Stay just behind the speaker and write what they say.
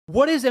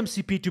What is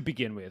MCP to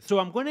begin with? So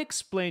I'm going to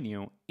explain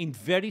you in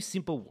very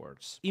simple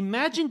words.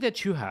 Imagine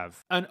that you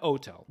have an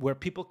hotel where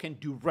people can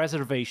do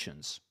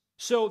reservations.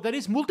 So there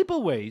is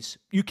multiple ways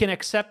you can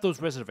accept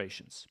those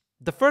reservations.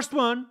 The first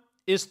one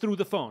is through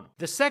the phone.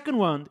 The second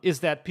one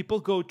is that people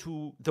go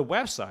to the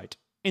website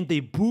and they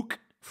book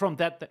from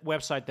that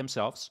website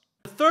themselves.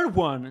 The third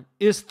one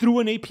is through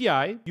an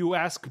API. You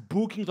ask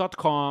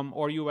booking.com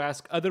or you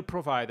ask other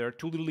provider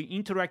to literally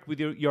interact with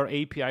your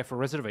API for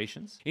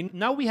reservations. And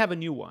now we have a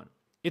new one.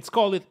 It's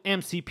called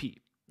MCP,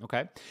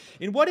 okay?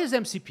 And what is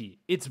MCP?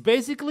 It's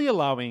basically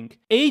allowing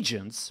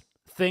agents,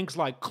 things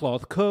like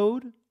Cloud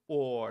Code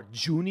or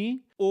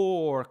Junie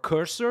or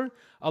Cursor,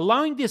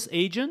 allowing these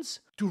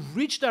agents to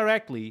reach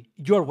directly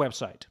your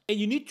website. And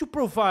you need to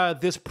provide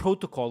this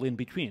protocol in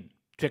between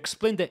to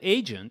explain the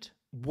agent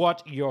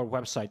what your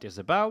website is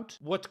about,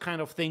 what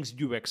kind of things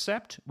you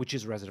accept, which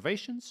is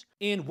reservations,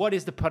 and what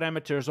is the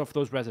parameters of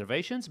those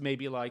reservations,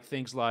 maybe like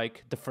things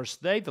like the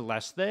first day, the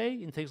last day,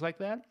 and things like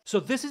that. So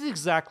this is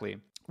exactly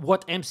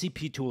what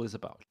MCP tool is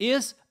about.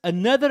 Is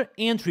another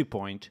entry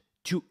point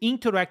to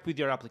interact with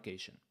your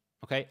application.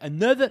 Okay,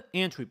 another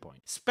entry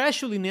point,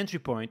 especially an entry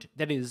point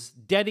that is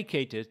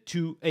dedicated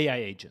to AI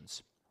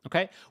agents.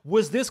 Okay,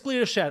 was this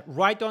clear, chat?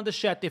 Write on the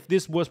chat if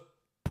this was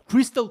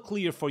crystal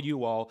clear for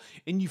you all,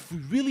 and if you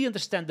really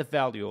understand the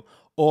value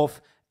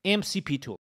of MCP tool.